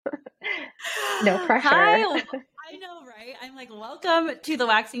No Hi. pressure. I know, right? I'm like, welcome to the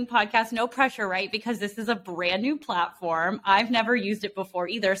Waxing Podcast. No pressure, right? Because this is a brand new platform. I've never used it before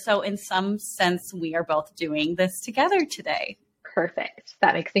either. So in some sense, we are both doing this together today. Perfect.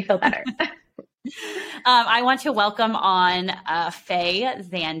 That makes me feel better. I want to welcome on Faye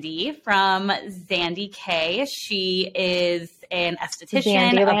Zandi from Zandi K. She is an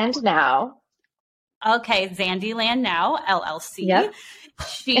esthetician. Zandyland now. Okay, Zandyland now, LLC. Yep.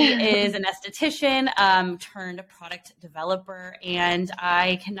 She is an esthetician turned product developer, and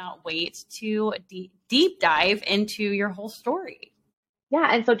I cannot wait to deep dive into your whole story. Yeah.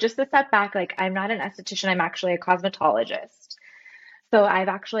 And so just to step back, like I'm not an esthetician, I'm actually a cosmetologist. So I've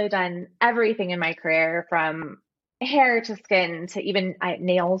actually done everything in my career from hair to skin to even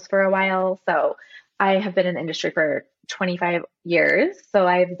nails for a while. So I have been in the industry for 25 years. So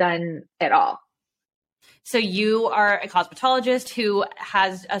I've done it all. So you are a cosmetologist who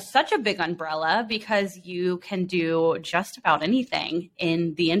has such a big umbrella because you can do just about anything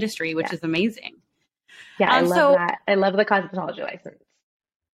in the industry, which is amazing. Yeah, I love So that. I love the cosmetology license.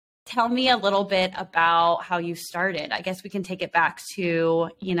 tell me a little bit about how you started. I guess we can take it back to,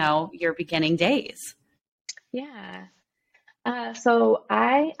 your beginning days. Yeah. So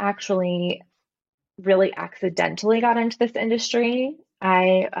I actually really accidentally got into this industry.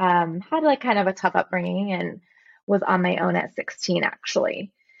 I had like kind of a tough upbringing and was on my own at 16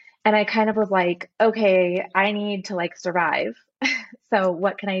 actually. And I kind of was like, okay, I need to like survive. So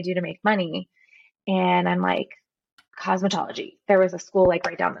what can I do to make money? And I'm like, cosmetology. There was a school like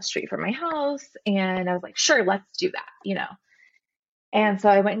right down the street from my house. And I was like, sure, let's do that. And so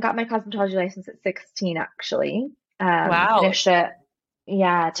I went and got my cosmetology license at 16 actually. Wow. Finished it,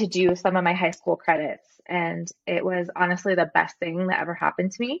 yeah, to do some of my high school credits. And it was honestly the best thing that ever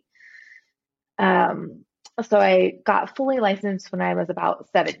happened to me. Um, so I got fully licensed when I was about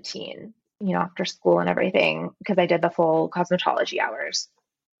 17, after school and everything, because I did the full cosmetology hours.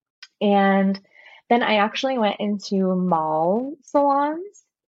 And then I actually went into mall salons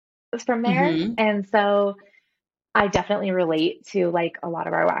from there. Hmm. And so I definitely relate to like a lot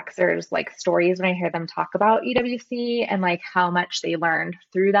of our waxers like stories when I hear them talk about EWC and like how much they learned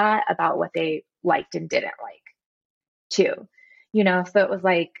through that about what they liked and didn't like too. So it was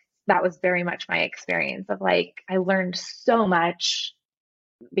like that was very much my experience of like I learned so much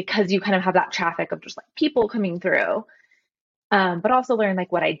because you kind of have that traffic of just like people coming through. But also learned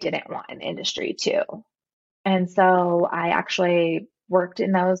like what I didn't want in industry too. And so I actually worked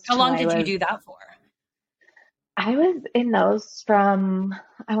in those How till long did you do that for? I was in those from,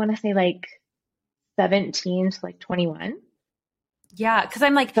 I want to say like 17 to like 21. Yeah, because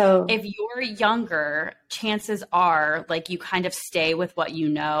I'm like, So if you're younger, chances are like you kind of stay with what you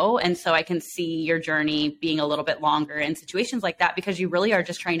know. And so I can see your journey being a little bit longer in situations like that because you really are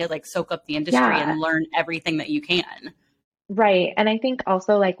just trying to like soak up the industry yeah, and learn everything that you can. right. And I think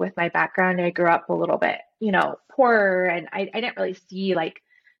also like with my background, I grew up a little bit, poorer and I didn't really see like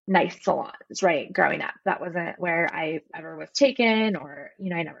nice salons, right? Growing up, that wasn't where I ever was taken or,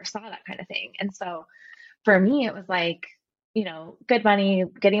 I never saw that kind of thing. And so for me, it was like, good money,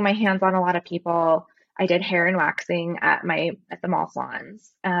 getting my hands on a lot of people. I did hair and waxing at the mall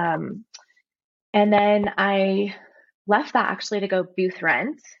salons. And then I left that actually to go booth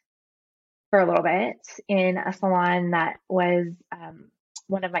rent for a little bit in a salon that was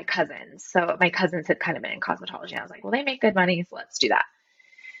one of my cousins. So my cousins had kind of been in cosmetology. And I was like, well, they make good money, so let's do that.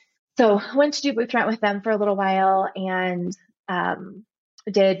 So I went to do booth rent with them for a little while and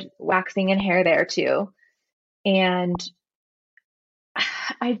did waxing and hair there too. And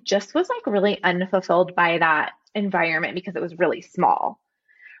I just was like really unfulfilled by that environment because it was really small,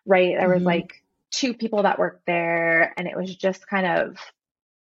 right? There was Hmm. like two people that worked there, and it was just kind of,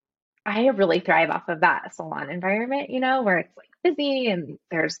 I really thrive off of that salon environment, where it's like busy and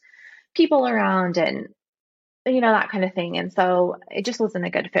there's people around and, that kind of thing. And so it just wasn't a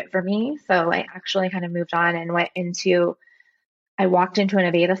good fit for me. So I actually kind of moved on and I walked into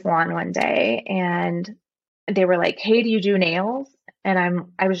an Aveda salon one day and they were like, hey, do you do nails? And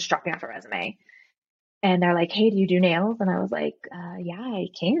I was just dropping off a resume. And they're like, hey, do you do nails? And I was like, yeah, I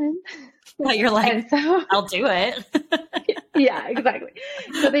can. You're like, And so, I'll do it. yeah, exactly.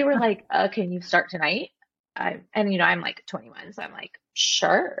 So they were like, can you start tonight? I'm like 21. So I'm like,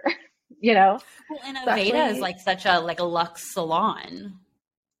 sure, you know, Well, and Aveda is especially like such a like a luxe salon.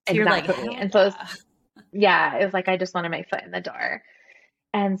 So you're like, exactly. hell And so, yeah. yeah, it was like, I just wanted my foot in the door.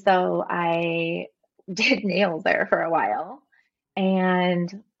 And so I did nails there for a while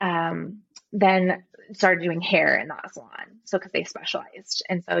and then started doing hair in that salon. So, because they specialized.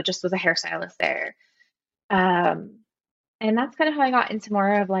 And so just was a hairstylist there. Um, And that's kind of how I got into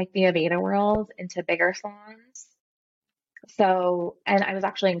more of like the Aveda world, into bigger salons. So, and I was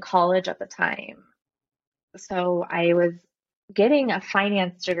actually in college at the time. So I was getting a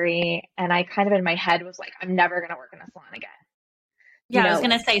finance degree, and I kind of in my head was like, I'm never going to work in a salon again. You Yeah, I was know,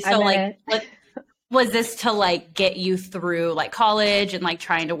 gonna say, I'm so going like to what was this to like get you through like college and like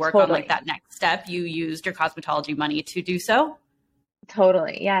trying to work on like totally, that next step? You used your cosmetology money to do so?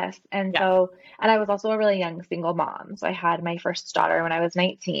 totally, yes. And Yeah. so, and I was also a really young single mom. So I had my first daughter when I was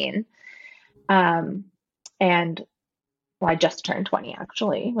 19. Um, and well, I just turned 20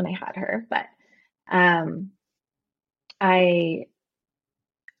 actually when I had her, but um, I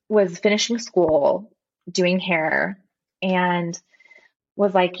was finishing school, doing hair, and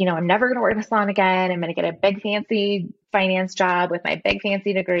was like, I'm never going to work in a salon again. I'm going to get a big fancy finance job with my big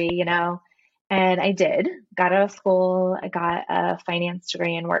fancy degree. And I did, got out of school. I got a finance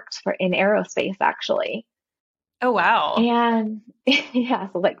degree and worked for in aerospace actually. Oh, wow. And yeah,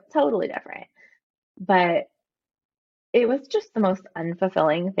 so like totally different. But it was just the most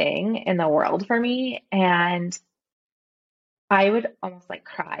unfulfilling thing in the world for me. And I would almost like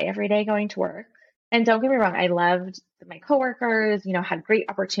cry every day going to work. And don't get me wrong, I loved my coworkers, had great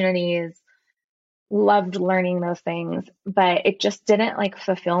opportunities, loved learning those things, but it just didn't like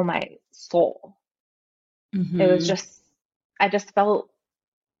fulfill my soul. It was Hmm. just, I just felt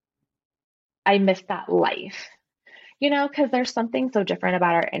I missed that life, because there's something so different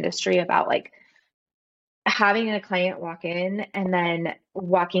about our industry about like having a client walk in and then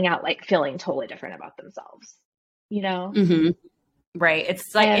walking out like feeling totally different about themselves, you know? Hmm. Right.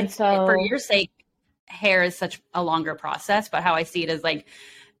 It's like And it's for so, your sake, hair is such a longer process, but how I see it is like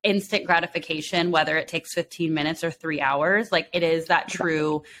instant gratification, whether it takes 15 minutes or 3 hours, like it is that exactly.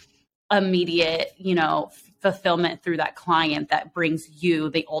 true immediate, fulfillment through that client that brings you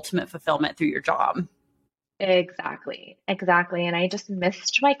the ultimate fulfillment through your job. Exactly. Exactly. And I just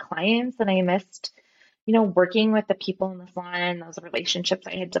missed my clients and I missed, working with the people in the salon, those relationships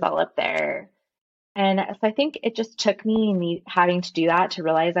I had developed there. And so I think it just took me having to do that to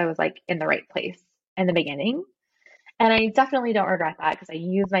realize I was like in the right place in the beginning. And I definitely don't regret that because I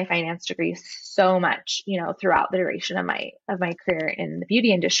used my finance degree so much, throughout the duration of my career in the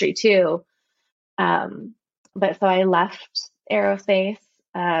beauty industry too. Um, but so I left aerospace,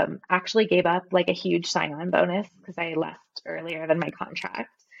 actually gave up like a huge sign-on bonus because I left earlier than my contract.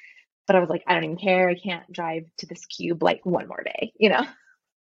 But I was like, I don't even care. I can't drive to this cube like one more day.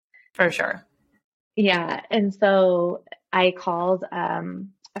 For sure. Yeah. And so I called a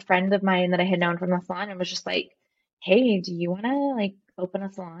friend of mine that I had known from the salon and was just like, hey, do you want to like open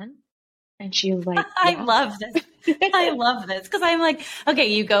a salon? And she was like, I yeah. love this. I love this because I'm like, okay,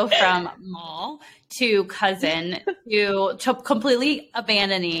 you go from mall to cousin to completely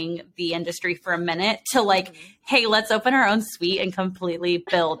abandoning the industry for a minute to like, Mhm. hey, let's open our own suite and completely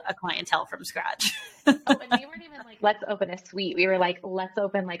build a clientele from scratch. Oh, and we weren't even like, let's open a suite. We were like, let's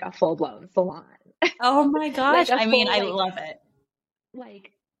open like a full-blown salon. Oh my Like gosh. a I mean, full I love it.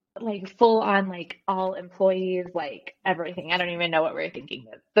 like full on like all employees, like everything. I don't even know what we are thinking.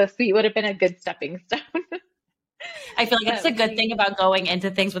 The suite would have been a good stepping stone. I feel like that's a But good thing we about going into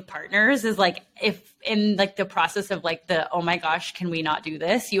things with partners is like if in like the process of like the oh my gosh, can we not do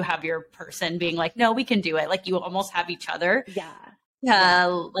this? You have your person being like, no, we can do it. Like you almost have each other Yeah. Yeah.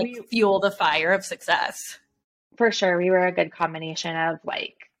 like fuel the fire of success. For sure, we were a good combination of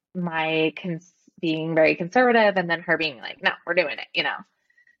like my being very conservative and then her being like, no, we're doing it.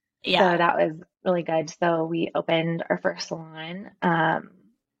 So Yeah. that was really good. So we opened our first salon.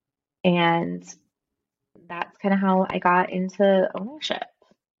 And that's kind of how I got into ownership.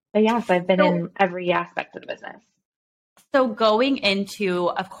 But yes, I've been So in every aspect of the business. So going into,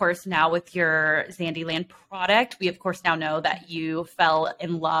 of course, now with your Zandyland product, we of course now know that you fell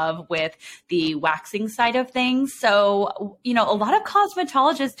in love with the waxing side of things. So, a lot of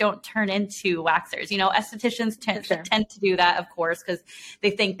cosmetologists don't turn into waxers. Estheticians For sure. tend to do that, of course, because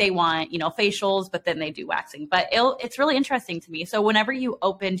they think they want, facials, but then they do waxing. But it's really interesting to me. So whenever you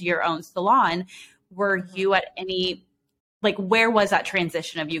opened your own salon, were Mhm. you at any, like, where was that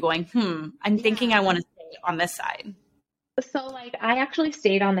transition of you going, I'm thinking I Yeah. want to stay on this side? So like I actually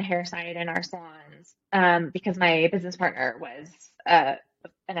stayed on the hair side in our salons because my business partner was uh,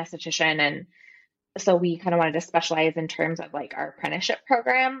 an esthetician, and so we kind of wanted to specialize in terms of like our apprenticeship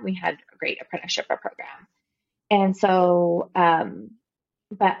program. We had a great apprenticeship program. And so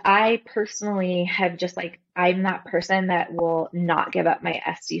but I personally have just like I'm that person that will not give up my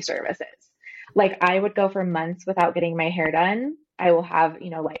SD services. Like I would go for months without getting my hair done. I will have,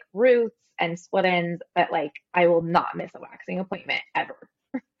 like roots and split ends, but like I will not miss a waxing appointment ever,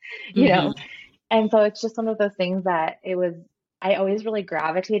 you know? Hmm. And so it's just one of those things that I always really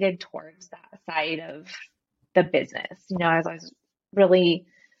gravitated towards that side of the business. I was always really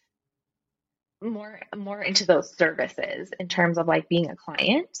more into those services in terms of like being a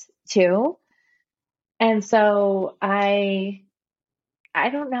client too. And so I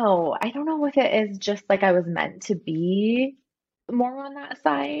don't know. I don't know if it is just like I was meant to be more on that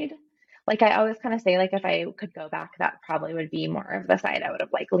side. Like I always kind of say like if I could go back, that probably would be more of the side I would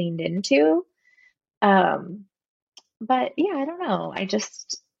have like leaned into. Um, but yeah, I don't know. I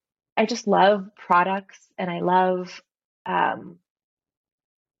just love products and I love um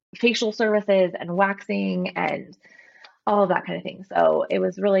facial services and waxing and all of that kind of thing. So it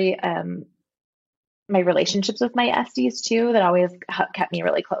was really my relationships with my SDs too that always kept me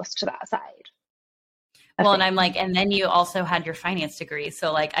really close to that side of Well, and I'm things. like, and then you also had your finance degree.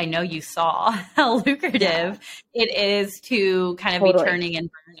 So like, I know you saw how Yeah, lucrative it is to kind of be totally. turning and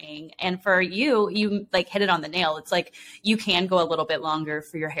burning. And for you, you like hit it on the nail. It's like you can go a little bit longer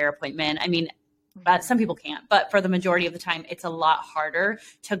for your hair appointment. I mean, some Mhm. people can't, but for the majority of the time, it's a lot harder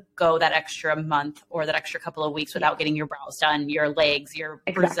to go that extra month or that extra couple of weeks Yeah, without getting your brows done, your legs, your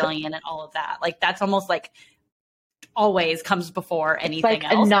exactly. Brazilian, and all of that. Like that's almost like always comes before It's anything like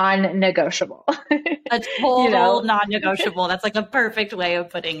a else. non-negotiable, A you total know? non-negotiable. That's like a perfect way of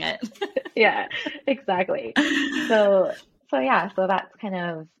putting it. Yeah, exactly. So, so yeah, so that's kind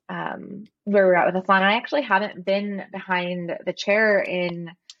of where we're at with the salon. I actually haven't been behind the chair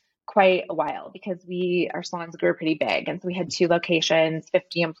in quite a while because our salons grew pretty big, and so we had two locations,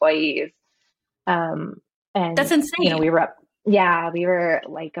 50 employees, um, That's and insane. we were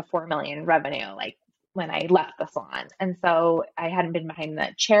like a 4 million revenue, like when I left the salon, and so I hadn't been behind the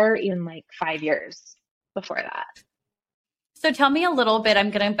chair even like 5 years before that. So tell me a little bit.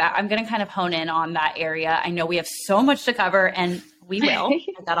 I'm gonna kind of hone in on that area. I know we have so much to cover, and we will.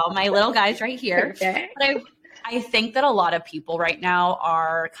 I've got all my little guys right here, Perfect. but I think that a lot of people right now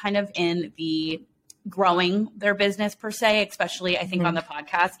are kind of in the growing their business per se, especially I think on Mhm. the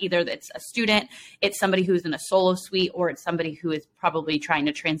podcast. Either it's a student, it's somebody who's in a solo suite, or it's somebody who is probably trying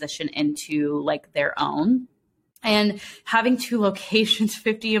to transition into like their own. And having two locations,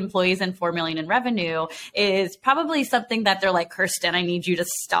 50 employees and 4 million in revenue is probably something that they're like, Kirsten, I need you to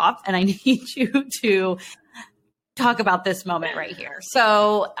stop and I need you to talk about this moment right here.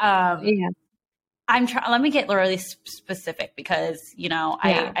 So, Yeah, I'm trying, let me get really specific because, yeah,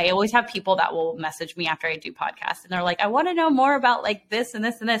 I always have people that will message me after I do podcasts and they're like, I want to know more about like this and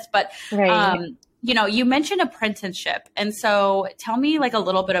this and this. But, right. you mentioned apprenticeship. And so tell me like a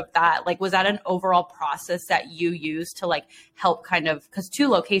little bit of that. Like, was that an overall process that you used to like help kind of, because two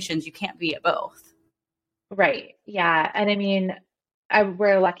locations, you can't be at both. Right. Yeah. And I mean,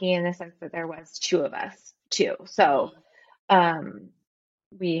 we're lucky in the sense that there was two of us too. So, Mhm. um,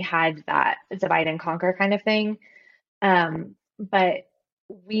 we had that divide and conquer kind of thing. But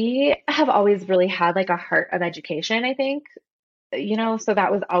we have always really had like a heart of education, I think, so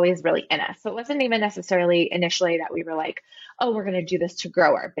that was always really in us. So it wasn't even necessarily initially that we were like, oh, we're going to do this to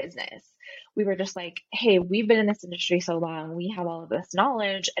grow our business. We were just like, hey, we've been in this industry so long, we have all of this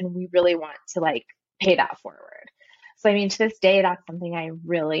knowledge, and we really want to like pay that forward. So, I mean, to this day, that's something I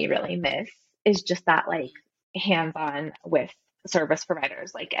really, really miss is just that like hands on with service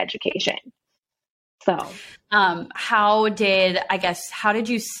providers, like education. So, How did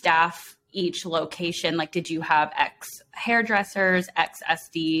you staff each location? Like, did you have X hairdressers, X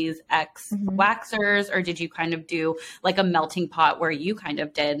SDs, X mhm. waxers, or did you kind of do like a melting pot where you kind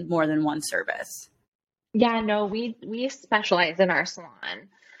of did more than one service? Yeah, no, we specialize in our salon.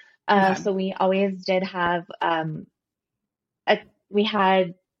 Okay. So we always did have a, we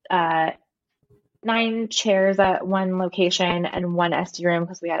had uh, 9 chairs at one location and one SD room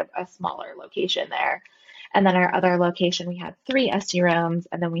because we had a smaller location there. And then our other location, we had 3 SD rooms,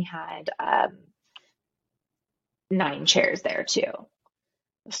 and then we had 9 chairs there too.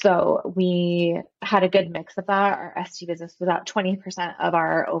 So we had a good mix of that. Our SD business was about 20% of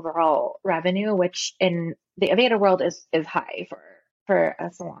our overall revenue, which in the Aveda world is high for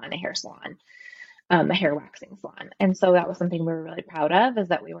a salon, a hair salon, a hair waxing salon. And so that was something we were really proud of, is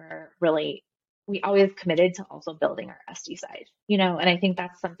that we always committed to also building our SD side, and I think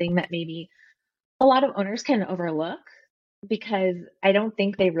that's something that maybe a lot of owners can overlook because I don't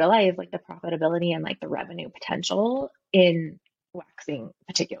think they realize like the profitability and like the revenue potential in waxing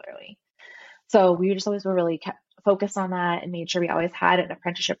particularly. So we just always were really kept focused on that and made sure we always had an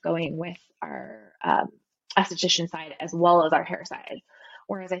apprenticeship going with our esthetician side as well as our hair side.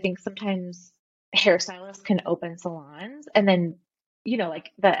 Whereas I think sometimes hairstylists can open salons and then, like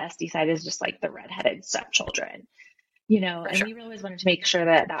the SD side is just like the redheaded stepchildren, For and sure. we always wanted to make sure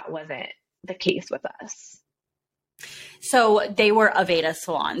that that wasn't the case with us. So they were Aveda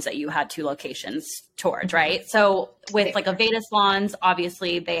salons that you had 2 locations towards, right? So with like Aveda salons,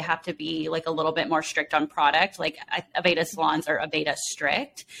 obviously they have to be like a little bit more strict on product. Like Aveda salons are Aveda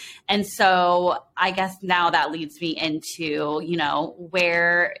strict. And so I guess now that leads me into, you know,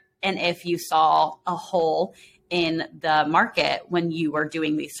 where and if you saw a hole in the market when you were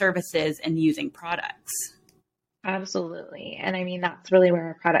doing these services and using products. Absolutely. And I mean, that's really where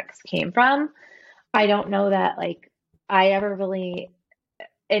our products came from. I don't know that like I ever really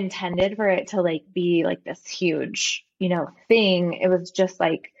intended for it to like be like this huge, you know, thing. It was just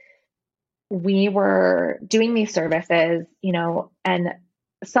like we were doing these services, you know, and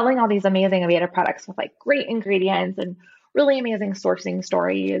selling all these amazing Aveda products with like great ingredients and really amazing sourcing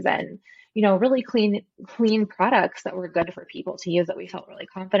stories and, you know, really clean products that were good for people to use that we felt really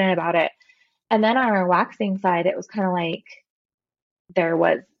confident about it. And then on our waxing side, it was kind of like there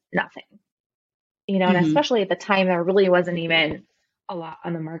was nothing, you know, and especially at the time, there really wasn't even a lot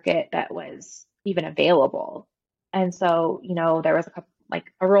on the market that was even available. And so, you know, there was a couple,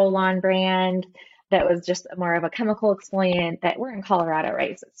 like a roll-on brand that was just more of a chemical exfoliant that we're in Colorado,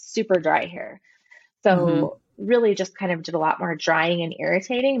 right? So it's super dry here. So really just kind of did a lot more drying and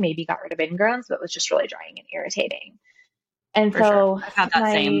irritating, maybe got rid of ingrowns, but it was just really drying and irritating. And For so sure. I've had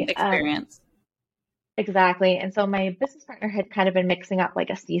that same experience. Exactly. And so my business partner had kind of been mixing up like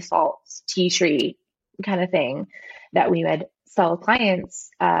a sea salt tea tree kind of thing that we would sell clients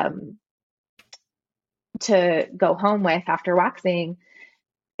to go home with after waxing.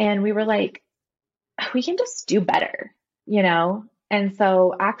 And we were like, we can just do better, you know? And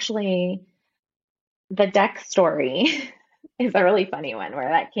so actually the deck story is a really funny one where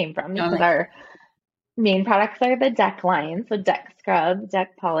that came from because our main products are the deck line. So deck scrub,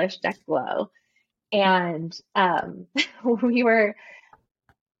 deck polish, deck glow. And I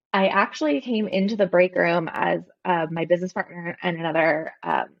actually came into the break room as my business partner and another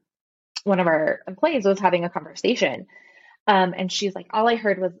one of our employees was having a conversation. And she's like, all I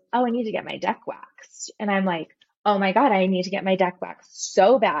heard was, oh, I need to get my deck waxed. And I'm like, oh my God, I need to get my deck waxed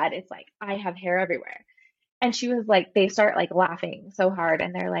so bad. It's like, I have hair everywhere. And she was like, they start like laughing so hard.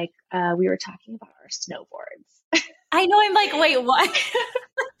 And they're like, we were talking about our snowboards. I know. I'm like, wait, what?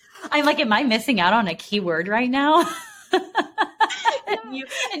 I'm like, am I missing out on a keyword right now?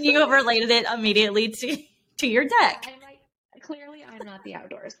 and you have related it immediately to your deck. I'm like, clearly I'm not the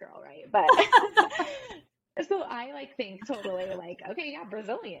outdoors girl, right? But so I like think totally like, okay, yeah,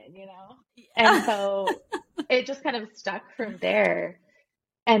 Brazilian, you know? And so it just kind of stuck from there.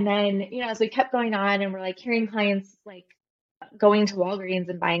 And then, you know, as we kept going on and we're like hearing clients like going to Walgreens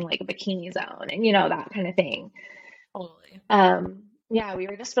and buying like a bikini zone and, you know, that kind of thing. Totally. Yeah, we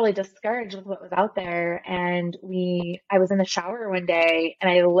were just really discouraged with what was out there. And I was in the shower one day and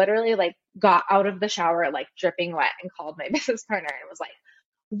I literally like got out of the shower, like dripping wet and called my business partner and was like,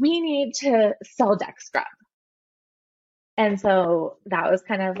 we need to sell deck scrub. And so that was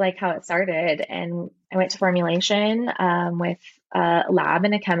kind of like how it started. And I went to formulation with a lab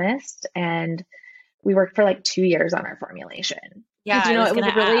and a chemist, and we worked for like 2 years on our formulation. Yeah, you know, it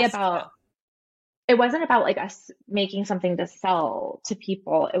was really about, it wasn't about like us making something to sell to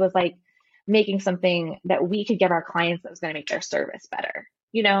people. It was like making something that we could give our clients that was going to make their service better,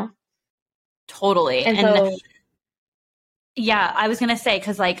 you know? Totally. And so, yeah, I was going to say,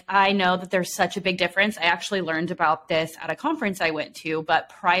 because like I know that there's such a big difference. I actually learned about this at a conference I went to, but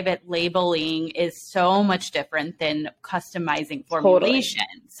private labeling is so much different than customizing formulation.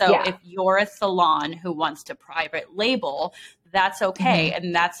 Totally. So if you're a salon who wants to private label, that's okay.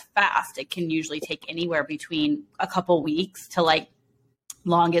 And that's fast. It can usually take anywhere between a couple weeks to like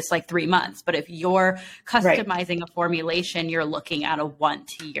longest like 3 months. But if you're customizing a formulation, you're looking at a 1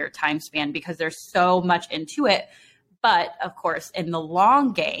 to 2 year time span because there's so much into it. But of course, in the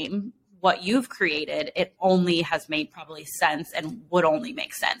long game, what you've created, it only has made probably sense and would only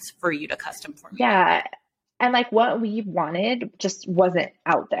make sense for you to custom formulate. Yeah. And like what we wanted just wasn't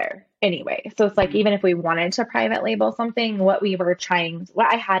out there anyway. So it's like, even if we wanted to private label something, what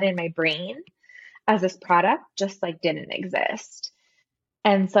I had in my brain as this product just like didn't exist.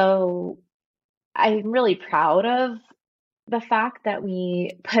 And so I'm really proud of the fact that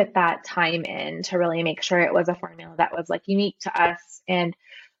we put that time in to really make sure it was a formula that was like unique to us and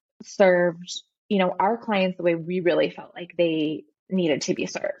served, you know, our clients the way we really felt like they needed to be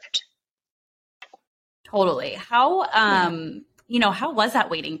served. Totally. How, you know, how was that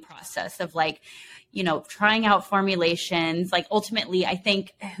waiting process of like, you know, trying out formulations? Like ultimately, I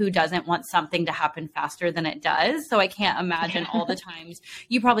think who doesn't want something to happen faster than it does? So I can't imagine all the times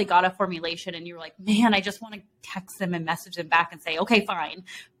you probably got a formulation and you were like, man, I just want to text them and message them back and say, okay, fine.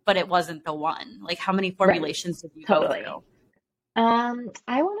 but it wasn't the one? Like how many Right. formulations did you go Totally. through?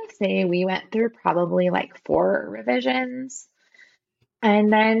 I want to say we went through probably like 4 revisions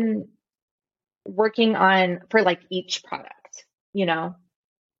and then working on for like each product, you know?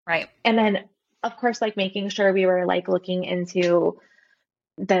 Right. And then of course like making sure we were like looking into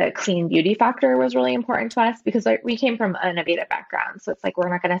the clean beauty factor was really important to us because like we came from an innovative background. So it's like we're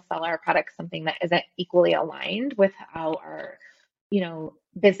not going to sell our product something that isn't equally aligned with how our,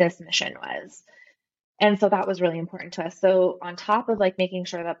 business mission was. And so that was really important to us. So on top of like making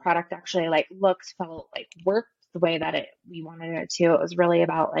sure the product actually like looked, felt, like worked the way that we wanted it to, it was really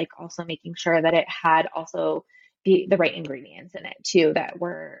about like also making sure that it had also the right ingredients in it too that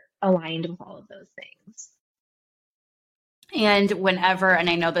were aligned with all of those things. And whenever, and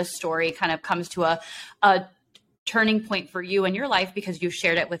I know this story kind of comes to a turning point for you in your life because you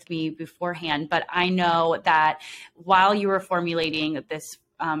shared it with me beforehand, but I know that while you were formulating this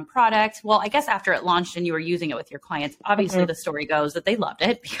product, well, I guess after it launched and you were using it with your clients, obviously Mhm. the story goes that they loved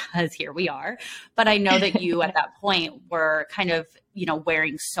it because here we are. But I know that you at that point were kind of,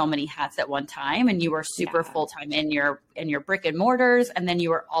 wearing so many hats at one time, and you were super Yeah. full time in your brick and mortars, and then you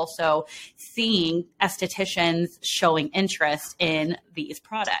were also seeing estheticians showing interest in these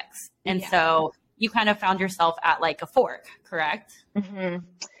products. And Yeah. so you kind of found yourself at like a fork, correct? hmm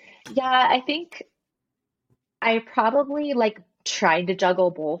Yeah, I think I probably like tried to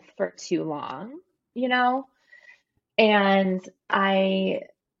juggle both for too long, you know? And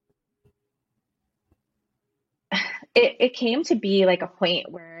it came to be like a point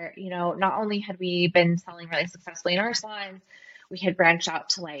where, not only had we been selling really successfully in our salons, we had branched out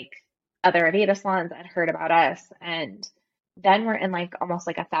to like other Aveda salons that had heard about us. And then we're in like almost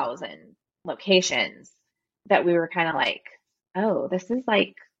like 1,000 locations that we were kind of like, oh, this is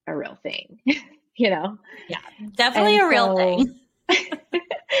like a real thing, you know? Yeah, definitely And a real so, thing.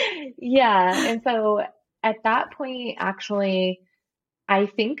 yeah. And so at that point, actually, I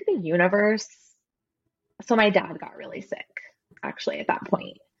think the universe, so my dad got really sick actually at that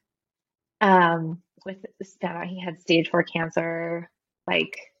point. With he had stage 4 cancer,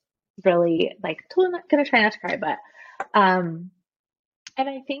 like really like totally not gonna try not to cry, but um, and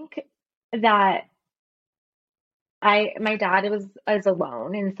I think that my dad was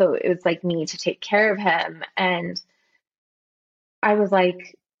alone, and so it was like me to take care of him, and I was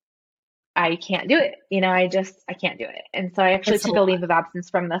like, I can't do it, I can't do it, and so I actually It's a took a lot. leave of absence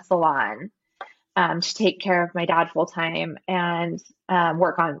from the salon to take care of my dad full time and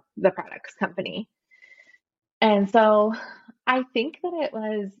work on the products company. And so I think that it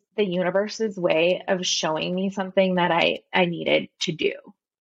was the universe's way of showing me something that I needed to do.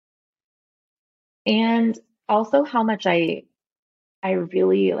 And also how much I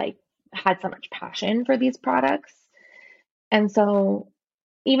really like had so much passion for these products. And so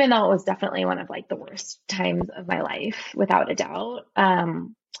even though it was definitely one of like the worst times of my life, without a doubt,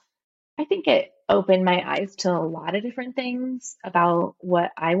 I think it opened my eyes to a lot of different things about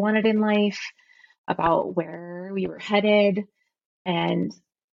what I wanted in life, about where we were headed. And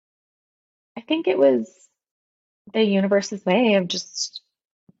I think it was the universe's way of just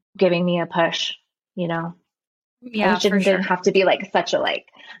giving me a push, you know. And Yeah, it for didn't sure. have to be like such a like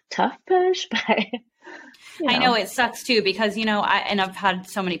tough push, but you I know know. it sucks too because, I've had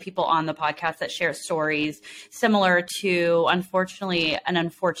so many people on the podcast that share stories similar to, unfortunately, an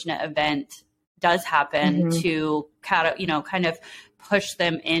unfortunate event does happen hmm to kind of push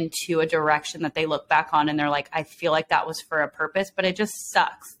them into a direction that they look back on and they're like, I feel like that was for a purpose, but it just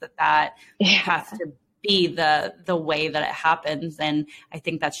sucks that has Yeah. to be the way that it happens. And I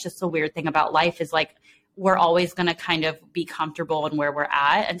think that's just the weird thing about life is like, we're always going to kind of be comfortable in where we're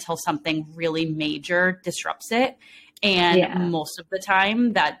at until something really major disrupts it. And Yeah. most of the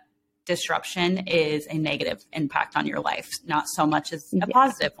time, that disruption is a negative impact on your life, not so much as a Yeah,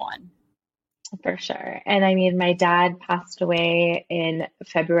 positive one. for sure. And I mean, my dad passed away in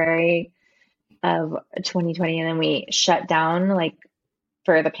February of 2020, and then we shut down like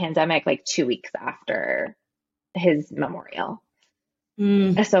for the pandemic like 2 weeks after his memorial.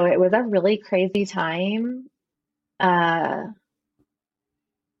 Mm. So it was a really crazy time. Uh,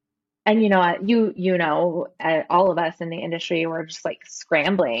 and all of us in the industry were just like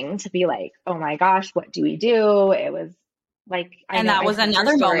scrambling to be like, oh my gosh, what do we do? It was like, I And know that I've was heard your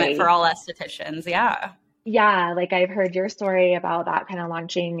another moment for story. all estheticians. Yeah. Yeah, like I've heard your story about that kind of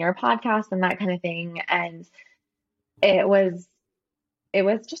launching your podcast and that kind of thing. And it was it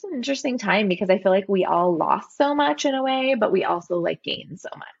was just an interesting time because I feel like we all lost so much in a way, but we also like gained so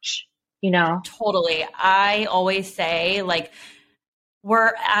much, you know? Totally. I always say, like,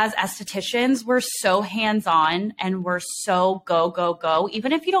 we're as estheticians, we're so hands-on and we're so go, go, go.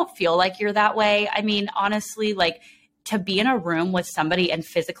 Even if you don't feel like you're that way. I mean, honestly, like to be in a room with somebody and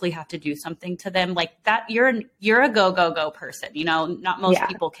physically have to do something to them like that, you're a go, go, go person. You know, not most Yeah.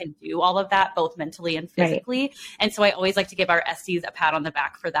 people can do all of that, both mentally and Right. physically. And so I always like to give our SDs a pat on the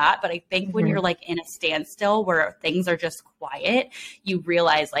back for that. But I think when you're Hmm. like in a standstill where things are just quiet, you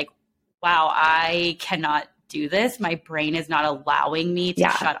realize like, wow, I cannot do this. My brain is not allowing me to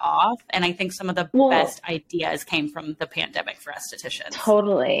Yeah. shut off. And I think some of the Well, best ideas came from the pandemic for estheticians.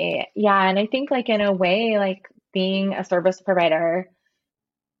 totally. Yeah. And I think like in a way, like being a service provider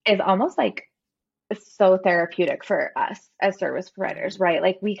is almost like so therapeutic for us as service providers, right?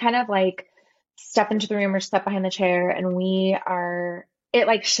 Like we kind of like step into the room or step behind the chair and it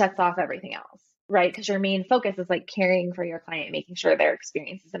like shuts off everything else, right? Because your main focus is like caring for your client, making sure their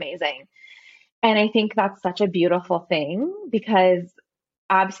experience is amazing. And I think that's such a beautiful thing because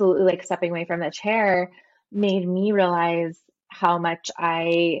absolutely like stepping away from the chair made me realize how much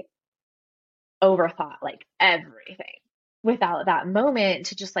I overthought like everything without that moment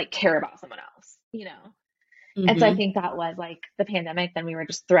to just like care about someone else, you know? And so I Mm-hmm. think that was like the pandemic. Then we were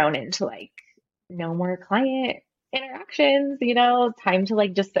just thrown into like no more client interactions, time to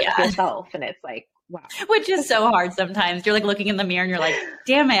like just sit with Yeah. yourself. And it's like, wow. Which is so hard sometimes. You're like looking in the mirror and you're like,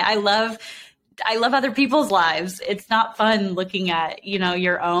 damn it, I love other people's lives. It's not fun looking at,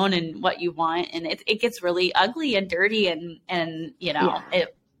 your own and what you want. And it gets really ugly and dirty and Yeah,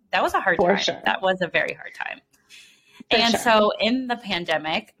 that was a hard for time. sure. That was a very hard time. For And sure. so in the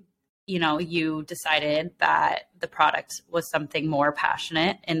pandemic, you decided that the product was something more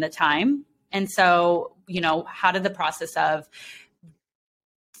passionate in the time. And so, how did the process of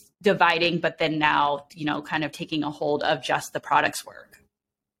dividing, but then now, kind of taking a hold of just the products work?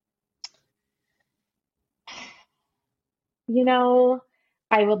 You know,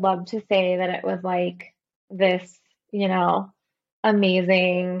 I would love to say that it was like this,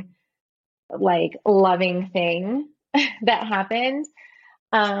 amazing, like loving thing that happened.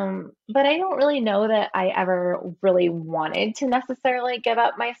 But I don't really know that I ever really wanted to necessarily give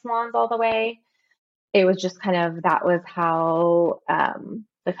up my salons all the way. It was just kind of that was how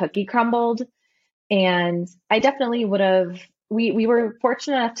the cookie crumbled. And I definitely would have. We were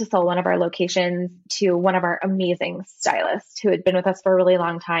fortunate enough to sell one of our locations to one of our amazing stylists who had been with us for a really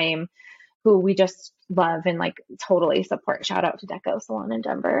long time, who we just love and like totally support. Shout out to Deco Salon in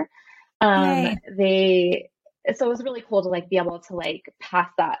Denver. Um, Yay. they so it was really cool to like be able to like pass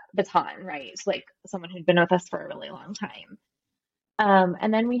that baton, right? To like someone who'd been with us for a really long time.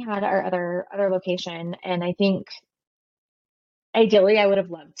 And then we had our other location, and I think ideally I would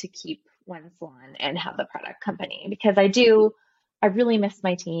have loved to keep one salon and have the product company because I really miss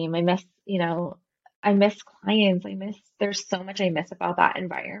my team. I miss clients. There's so much I miss about that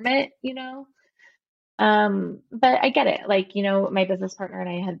environment. But I get it. Like, my business partner and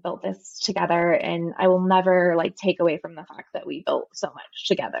I had built this together, and I will never like take away from the fact that we built so much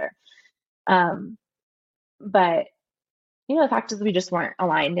together. Um, but the fact is we just weren't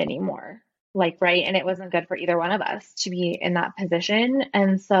aligned anymore. Like, right. And it wasn't good for either one of us to be in that position.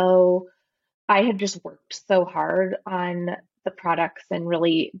 And so I had just worked so hard on the products and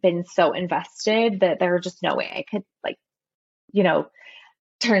really been so invested that there was just no way I could like, you know,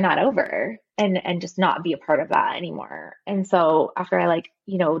 turn that over and just not be a part of that anymore. And so after I like,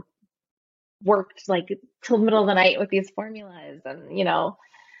 worked like till the middle of the night with these formulas and,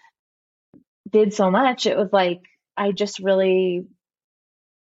 did so much, it was like I just really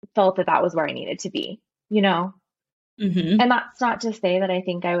felt that that was where I needed to be, you know? Mm-hmm. And that's not to say that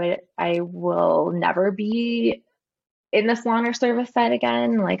I will never be in the salon or service side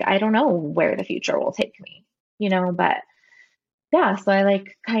again. Like, I don't know where the future will take me, but yeah, so I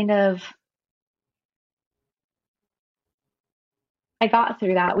like kind of, I got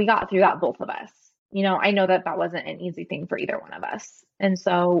through that. We got through that, both of us. I know that that wasn't an easy thing for either one of us. And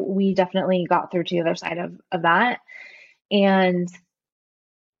so we definitely got through to the other side of that. And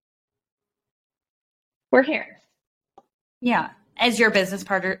we're here. Yeah. Is your business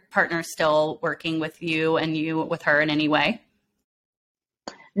partner still working with you and you with her in any way?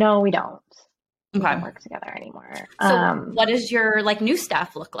 No, we don't. We don't Okay. work together anymore. So what does your like new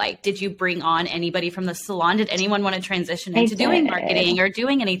staff look like? Did you bring on anybody from the salon? Did anyone want to transition I into doing did. marketing or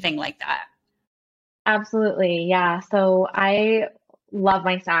doing anything like that? Absolutely. Yeah. So I love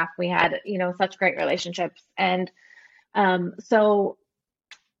my staff. We had, such great relationships. And so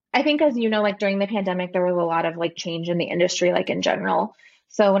I think, as you know, like during the pandemic, there was a lot of like change in the industry, like in general.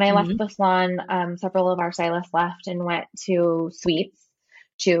 So when I left Mm-hmm. the salon, several of our stylists left and went to suites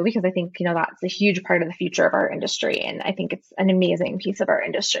too, because I think, that's a huge part of the future of our industry. And I think it's an amazing piece of our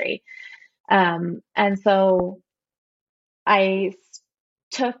industry. And so I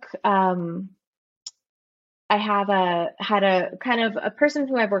took, I had a kind of a person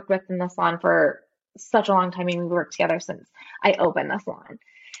who I've worked with in the salon for such a long time. I mean, we worked together since I opened the salon.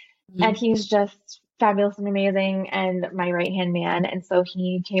 And Mhm. he's just fabulous and amazing and my right hand man. And so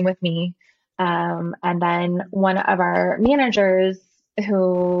he came with me. And then one of our managers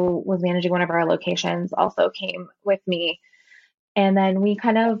who was managing one of our locations also came with me. And then we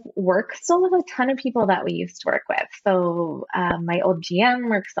kind of work still with a ton of people that we used to work with. So my old GM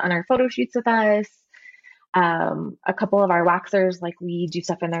works on our photo shoots with us. A couple of our waxers, like we do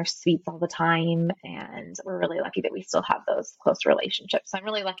stuff in their suites all the time, and we're really lucky that we still have those close relationships. So I'm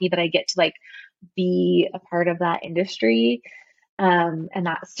really lucky that I get to like be a part of that industry, and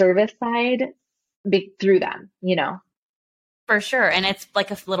that service side through them. For sure. And it's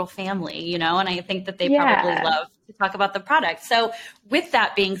like a little family, and I think that they probably Yeah. love to talk about the product. So with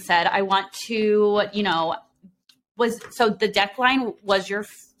that being said, I want to, so the deck line was your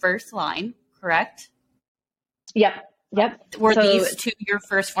first line, correct? Yep. Yep. Were So these two your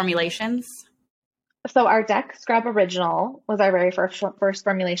first formulations? so our deck scrub original was our very first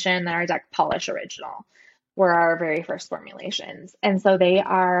formulation, and our deck polish original were our very first formulations. And so they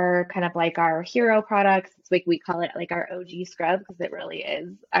are kind of like our hero products. It's like we call it like our OG scrub because it really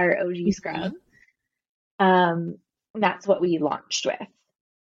is our OG scrub. Mhm. That's what we launched with.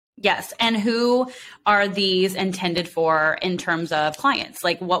 Yes. And who are these intended for in terms of clients?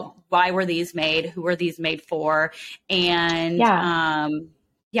 Like why were these made? Who were these made for? And Yeah.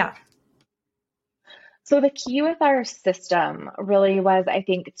 yeah. So the key with our system really was, I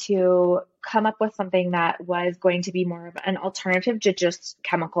think, to come up with something that was going to be more of an alternative to just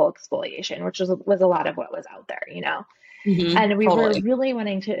chemical exfoliation, which was a lot of what was out there. And we were Totally. really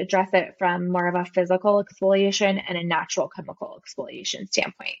wanting to address it from more of a physical exfoliation and a natural chemical exfoliation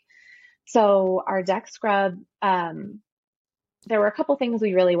standpoint. So our deck scrub, there were a couple things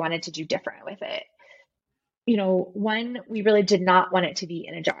we really wanted to do different with it. One, we really did not want it to be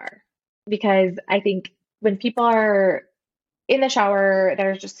in a jar because I think when people are in the shower,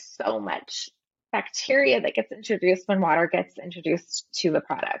 there's just so much bacteria that gets introduced when water gets introduced to the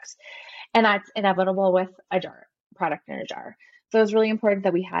product. And that's inevitable with a jar, product in a jar. So it was really important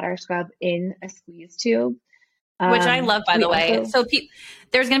that we had our scrub in a squeeze tube. Which I love, by We the way. also, So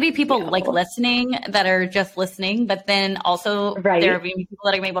there's going to be people like you listening that are just listening, but then also there are right? going to be people that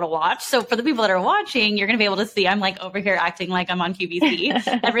are going to be able to watch. So for the people that are watching, you're going to be able to see I'm like over here acting like I'm on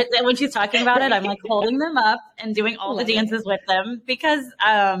QVC. When she's talking about it, I'm like Right. holding them up and doing all the Love it. dances with them because,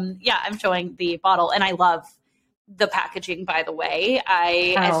 I'm showing the bottle and I love the packaging, by the way.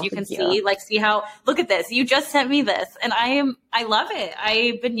 As Oh, you can thank you. see, like, see how, look at this. You just sent me this and I love it.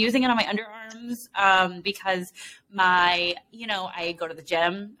 I've been using it on my underarms, because I go to the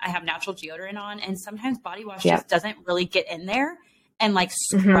gym, I have natural deodorant on, and sometimes body wash Yep. just doesn't really get in there and like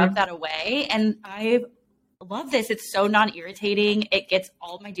scrub Hmm. that away. And I love this. It's so non-irritating. It gets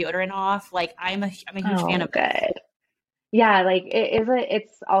all my deodorant off. Like I'm a huge fan Oh, of this. good. Yeah, like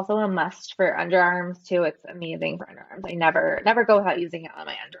it's also a must for underarms too. It's amazing for underarms. I never go without using it on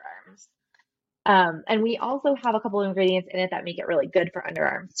my underarms. And we also have a couple of ingredients in it that make it really good for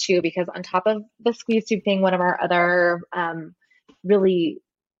underarms too, because on top of the squeeze tube thing, one of our other really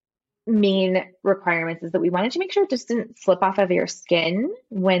main requirements is that we wanted to make sure it just didn't slip off of your skin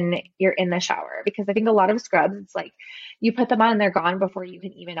when you're in the shower. Because I think a lot of scrubs, it's like you put them on and they're gone before you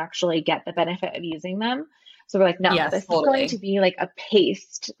can even actually get the benefit of using them. So we're like, no, Yes, this is going to totally. be like a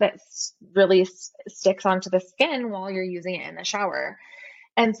paste that really sticks onto the skin while you're using it in the shower.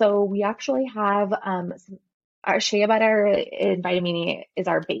 And so we actually have our shea butter and vitamin E is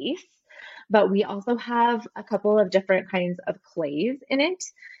our base, but we also have a couple of different kinds of clays in it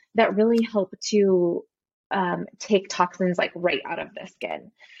that really help to take toxins like right out of the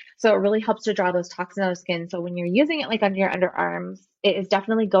skin. So it really helps to draw those toxins out of skin. So when you're using it like under your underarms, it is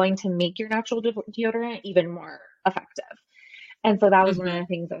definitely going to make your natural deodorant even more effective. And so that was one of the Hmm.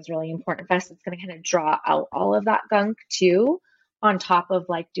 things that was really important for us. It's going to kind of draw out all of that gunk too, on top of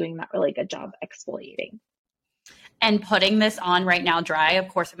like doing that really good job exfoliating. And putting this on right now dry. Of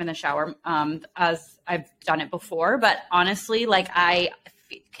course, I'm in the shower, as I've done it before, but honestly, like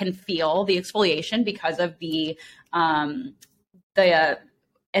can feel the exfoliation because of the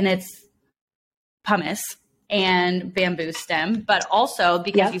and it's pumice and bamboo stem, but also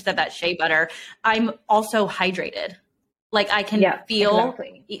because you Yep. said that shea butter, I'm also hydrated. Like I can Yep. feel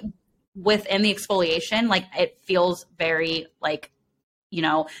Exactly. within the exfoliation, like it feels very like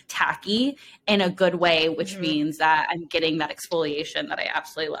tacky in a good way, which Hmm. means that I'm getting that exfoliation that I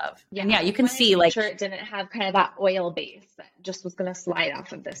absolutely love. Yeah, And yeah, you you can wanted see to make like, sure it didn't have kind of that oil base that just was going to slide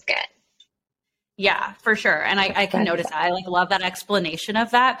off of the skin. yeah, for sure. And I can That's notice that. I like love that explanation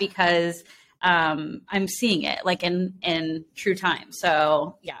of that because I'm seeing it like in true time.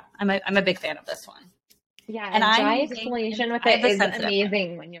 So yeah, I'm a big fan of this one. yeah, And and I'm dry using, exfoliation with I have it the is sensitive one.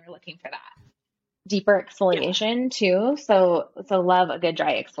 amazing when you're looking for that deeper Yeah. exfoliation too. So love a good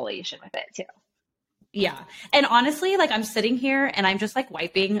dry exfoliation with it too. Yeah. And honestly, like I'm sitting here and I'm just like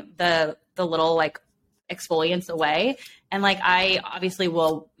wiping the little like exfoliants away. And like I obviously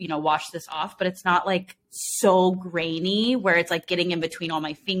will, wash this off, but it's not like so grainy where it's like getting in between all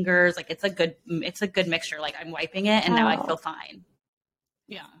my fingers. Like it's a good mixture. Like I'm wiping it and now I feel Oh, fine.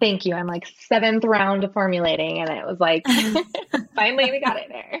 Yeah. thank you. I'm like seventh round of formulating, and it was like finally we got it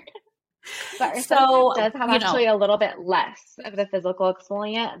there. But our sensitive So, does have actually a little bit less of the physical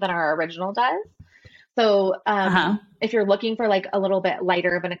exfoliant than our original does. So uh-huh. if you're looking for like a little bit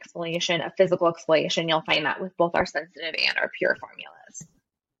lighter of an exfoliation, a physical exfoliation, you'll find that with both our sensitive and our pure formulas.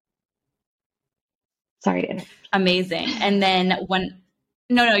 Sorry to interrupt. Amazing. And then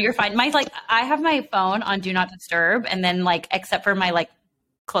no, you're fine. My like I have my phone on do not disturb and then like except for my like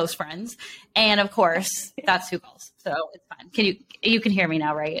close friends. And of course, that's who calls. So it's fine. You can hear me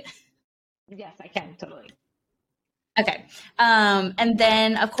now, right? Yes, I can totally. Okay. And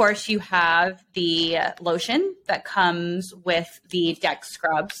then, of course, you have the lotion that comes with the deck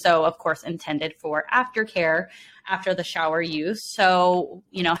scrub. So, of course, intended for aftercare after the shower use. So,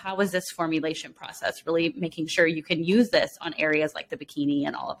 how was this formulation process? Really making sure you can use this on areas like the bikini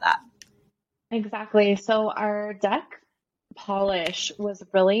and all of that. Exactly. So our deck polish was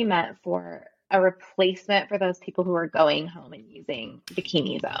really meant for a replacement for those people who are going home and using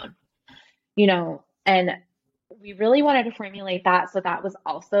Bikini Zone, and we really wanted to formulate that so that was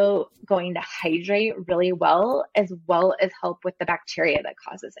also going to hydrate really well as help with the bacteria that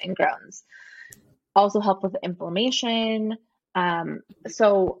causes ingrowns, also help with inflammation.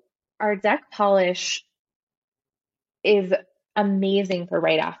 So our deck polish is amazing for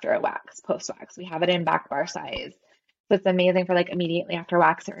right after a wax, post wax. We have it in back bar size. So it's amazing for like immediately after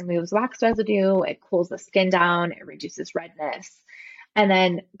wax. It removes wax residue, it cools the skin down, it reduces redness. And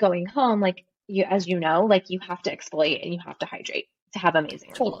then going home, like as you know, like you have to exfoliate and you have to hydrate to have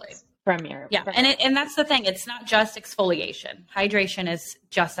amazing Totally. results from your Yeah. from And your and that's the thing. It's not just exfoliation. Hydration is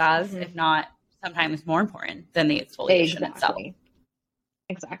just as, Mhm. if not sometimes more important than the exfoliation itself. Exactly.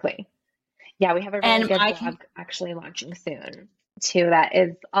 Exactly. Yeah, we have a really And good I can blog actually launching soon too that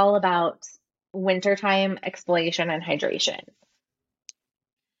is all about wintertime exfoliation and hydration.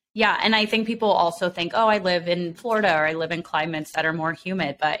 Yeah, and I think people also think, oh, I live in Florida or I live in climates that are more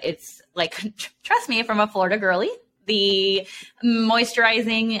humid, but it's like, trust me, from a Florida girly, the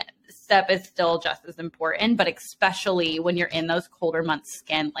moisturizing step is still just as important, but especially when you're in those colder month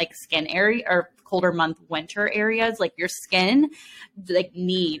skin area or colder month winter areas, like your skin like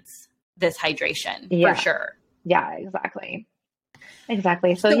needs this hydration for Yeah. sure. Yeah, exactly.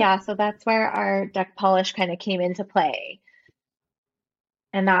 Exactly. So So yeah, so that's where our deck polish kind of came into play.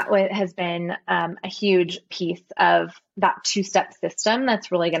 And that has been a huge piece of that two-step system that's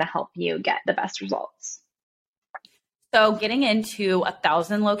really going to help you get the best results. So getting into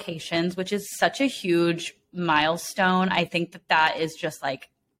 1,000 locations, which is such a huge milestone, I think that is just like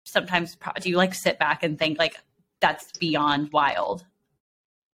sometimes do you like sit back and think like that's beyond wild?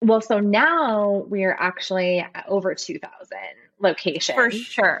 Well, so now we're actually at over 2,000 For locations.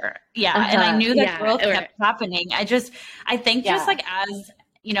 sure. Yeah. And I Uh-huh. knew that Yeah. growth kept happening. I think just Yeah. like as,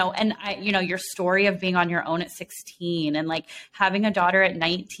 and your story of being on your own at 16 and like having a daughter at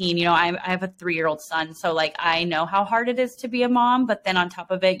 19, I have a 3-year-old son. So like, I know how hard it is to be a mom, but then on top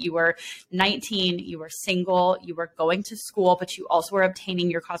of it, you were 19, you were single, you were going to school, but you also were obtaining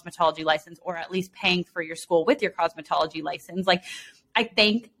your cosmetology license or at least paying for your school with your cosmetology license. Like, I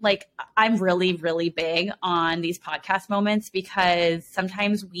think like I'm really, really big on these podcast moments because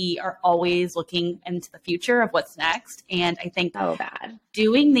sometimes we are always looking into the future of what's next. And I think So bad.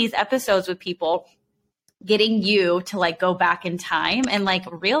 doing these episodes with people, getting you to like go back in time and like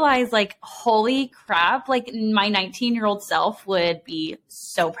realize like, holy crap, like my 19-year-old self would be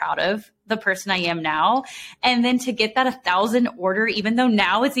so proud of the person I am now. And then to get that 1,000 order, even though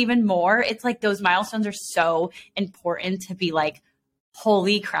now it's even more, it's like those milestones are so important to be like,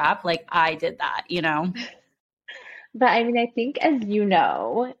 holy crap, like I did that. But I mean, I think as you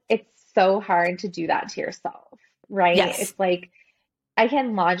know, it's so hard to do that to yourself, right? Yes. It's like I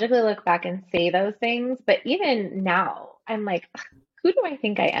can logically look back and say those things, but even now, I'm like, "Ugh, who do I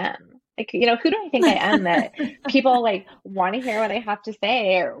think I am? Like, you know, who do I think I am that people like want to hear what I have to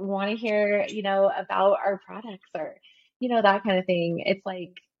say or want to hear, you know, about our products or, you know, that kind of thing. It's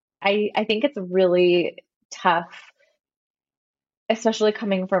like, I think it's really tough, especially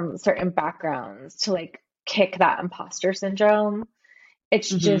coming from certain backgrounds to like kick that imposter syndrome.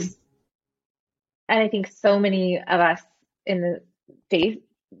 It's Hmm. just, and I think so many of us in the face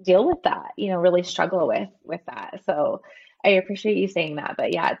deal with that, you know, really struggle with that. So I appreciate you saying that,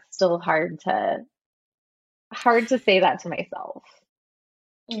 but yeah, it's still hard to say that to myself.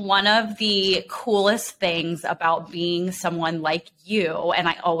 One of the coolest things about being someone like you, and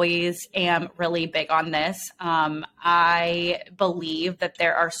I always am really big on this, I believe that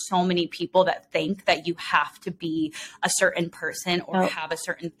there are so many people that think that you have to be a certain person or Oh, have a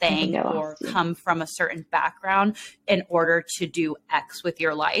certain I think thing I or lost you. come from a certain background in order to do X with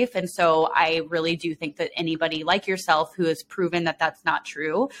your life. And so I really do think that anybody like yourself who has proven that that's not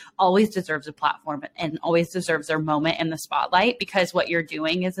true always deserves a platform and always deserves their moment in the spotlight, because what you're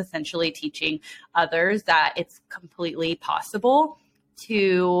doing is essentially teaching others that it's completely possible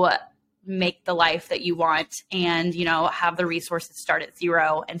to make the life that you want and, you know, have the resources start at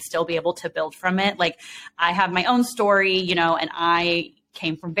zero and still be able to build from it. Like, I have my own story, you know, and I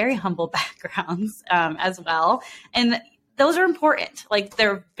came from very humble backgrounds as well. And those are important. Like,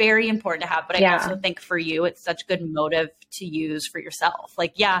 they're very important to have. But I also Yeah. think for you, it's such good motive to use for yourself.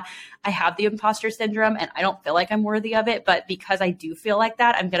 Like, yeah, I have the imposter syndrome and I don't feel like I'm worthy of it. But because I do feel like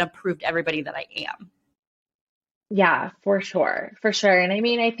that, I'm going to prove to everybody that I am. Yeah, for sure. For sure. And I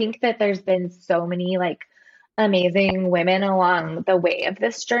mean, I think that there's been so many like amazing women along the way of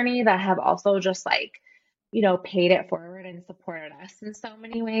this journey that have also just like, you know, paid it forward and supported us in so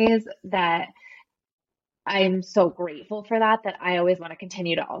many ways that I'm so grateful for that, that I always want to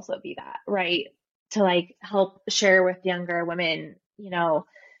continue to also be that, right? To like help share with younger women, you know,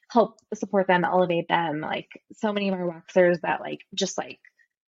 help support them, elevate them. Like so many of our waxers that like just like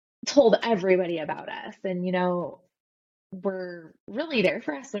told everybody about us and, you know, were really there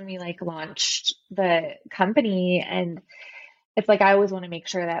for us when we like launched the company. And it's like I always want to make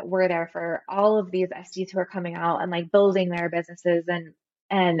sure that we're there for all of these SDs who are coming out and like building their businesses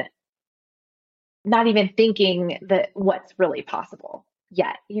and not even thinking that what's really possible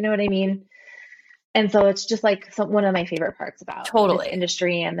yet. You know what I mean? And so it's just like one of my favorite parts about this Totally.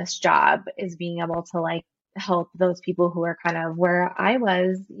 industry and this job is being able to like help those people who are kind of where I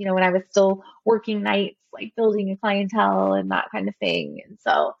was, you know, when I was still working nights, like building a clientele and that kind of thing. And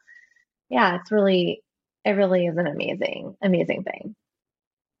so, yeah, it really is an amazing thing.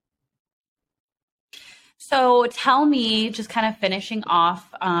 So tell me, just kind of finishing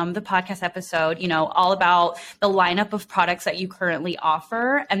off the podcast episode, you know, all about the lineup of products that you currently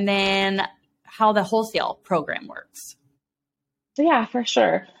offer and then how the wholesale program works. So yeah, for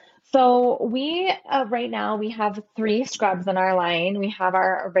sure. So we right now we have three scrubs in our line. We have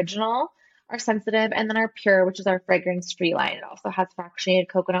our original, our sensitive, and then our pure, which is our fragrance-free line. It also has fractionated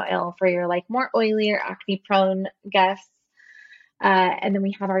coconut oil for your like more oily or acne-prone guests. And then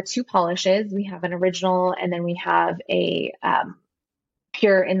we have our two polishes. We have an original, and then we have a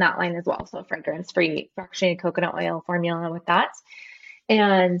pure in that line as well. So fragrance-free fractionated coconut oil formula with that.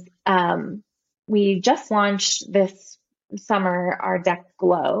 And we just launched this summer our Deck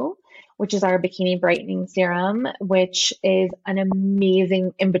Glow, which is our bikini brightening serum, which is an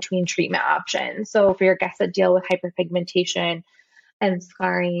amazing in between treatment option. So for your guests that deal with hyperpigmentation and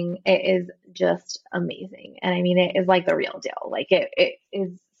scarring, it is just amazing. And I mean, it is like the real deal. Like it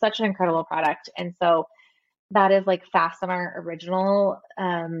is such an incredible product. And so that is like fast on our originals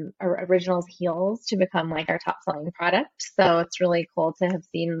heels to become like our top selling product. So it's really cool to have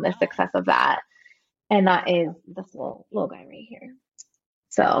seen the Wow. success of that. And that is this little guy right here.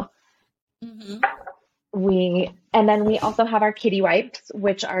 So Hmm. and then we also have our kitty wipes,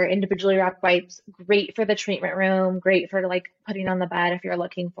 which are individually wrapped wipes, great for the treatment room, great for like putting on the bed if you're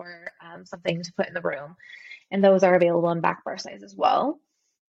looking for something to put in the room. And those are available in back bar size as well.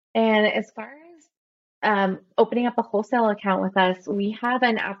 And as far as opening up a wholesale account with us, we have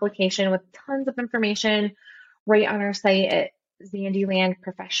an application with tons of information right on our site at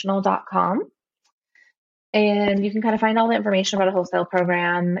zandylandprofessional.com. And you can kind of find all the information about a wholesale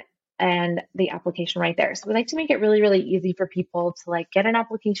program and the application right there. So we like to make it really, really easy for people to like get an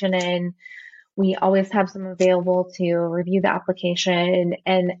application in. We always have some available to review the application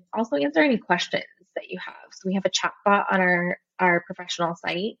and also answer any questions that you have. So we have a chat bot on our professional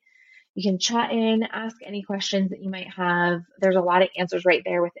site. You can chat in, ask any questions that you might have. There's a lot of answers right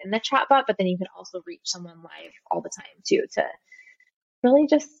there within the chat bot, but then you can also reach someone live all the time too to really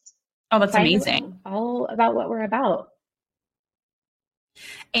just Oh, that's find out amazing. all about what we're about.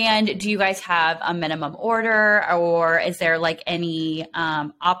 And do you guys have a minimum order, or is there like any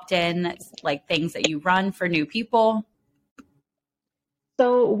opt-in like things that you run for new people?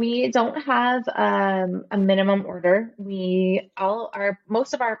 So we don't have a minimum order. We all our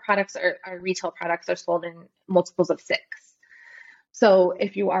most of our products are our retail products are sold in multiples of six. So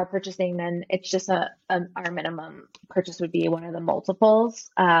if you are purchasing, then it's just our minimum purchase would be one of the multiples.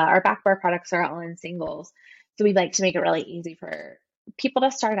 Our back bar products are all in singles. So we like to make it really easy for people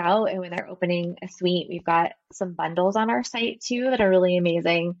to start out. And when they're opening a suite, we've got some bundles on our site too that are really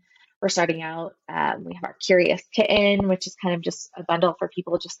amazing. We're starting out. We have our Curious Kitten, which is kind of just a bundle for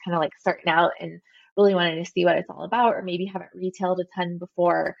people just kind of like starting out and really wanting to see what it's all about, or maybe haven't retailed a ton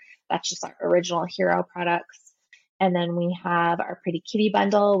before. That's just our original hero products. And then we have our Pretty Kitty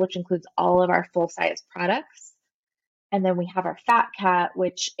bundle, which includes all of our full size products. And then we have our Fat Cat,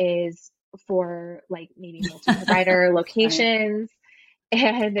 which is for like maybe multi-provider Right. locations.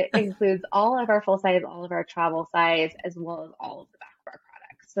 And it includes all of our full size, all of our travel size, as well as all of the back bar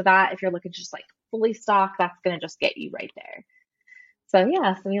products. So that if you're looking just like fully stock, that's going to just get you right there. So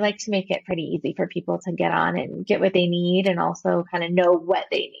yeah, so we like to make it pretty easy for people to get on and get what they need and also kind of know what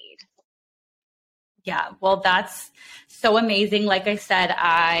they need. Yeah, well, that's so amazing. Like I said,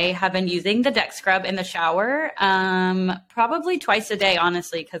 I have been using the deck scrub in the shower probably twice a day,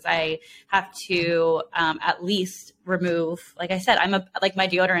 honestly, because I have to at least remove, like I said, like my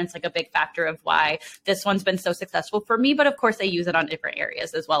deodorant's like a big factor of why this one's been so successful for me. But of course, I use it on different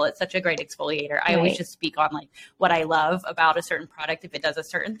areas as well. It's such a great exfoliator. I always Right. just speak on like what I love about a certain product if it does a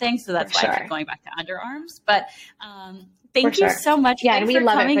certain thing. So For that's why I keep sure. going back to underarms. But For thank you sure. so much, Yeah, Faye, and we for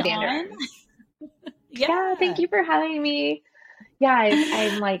love it coming for the on. underarms. Yeah, thank Yeah. you for having me. Yeah,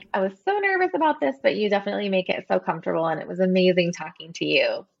 I'm like, I was so nervous about this, but you definitely make it so comfortable, and it was amazing talking to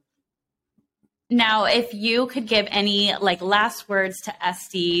you. Now, if you could give any like last words to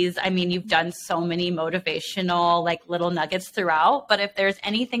Estes, I mean, you've done so many motivational like little nuggets throughout, but if there's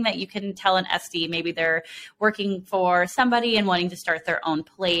anything that you can tell an Estes, maybe they're working for somebody and wanting to start their own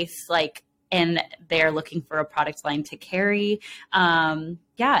place, like, and they're looking for a product line to carry.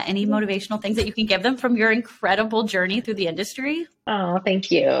 Yeah, any motivational things that you can give them from your incredible journey through the industry? Oh, thank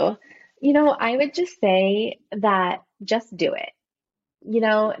you. I would just say that just do it.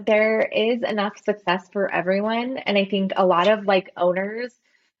 There is enough success for everyone. And I think a lot of like owners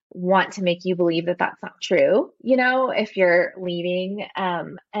want to make you believe that that's not true, if you're leaving.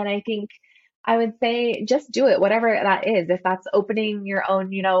 And I think I would say just do it, whatever that is. If that's opening your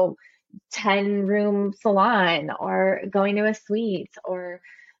own, 10-room salon or going to a suite or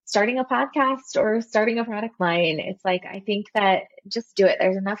starting a podcast or starting a product line. It's like, I think that just do it.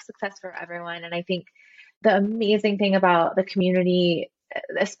 There's enough success for everyone. And I think the amazing thing about the community,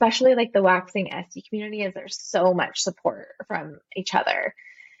 especially like the waxing SE community, is there's so much support from each other.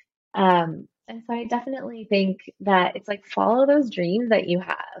 And so I definitely think that it's like follow those dreams that you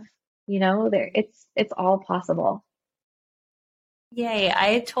have. It's all possible. Yay,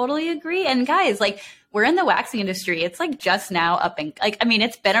 I totally agree. And guys, like we're in the waxing industry. It's like just now up and like I mean,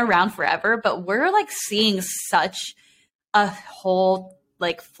 it's been around forever, but we're like seeing such a whole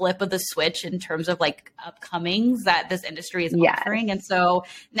like flip of the switch in terms of like upcomings that this industry is Yes. offering. And so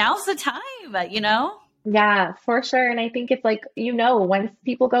now's the time. Yeah, for sure. And I think it's like, once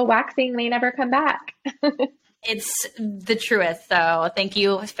people go waxing, they never come back. It's the truest. So thank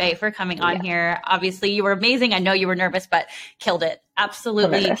you, Faye, for coming on Yeah, here. Obviously, you were amazing. I know you were nervous, but killed it. so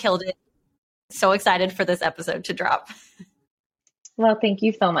Absolutely nervous. killed it. So excited for this episode to drop. Well, thank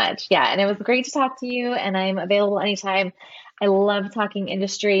you so much. Yeah, and it was great to talk to you, and I'm available anytime. I love talking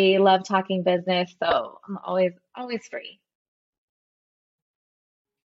industry, love talking business, so I'm always free.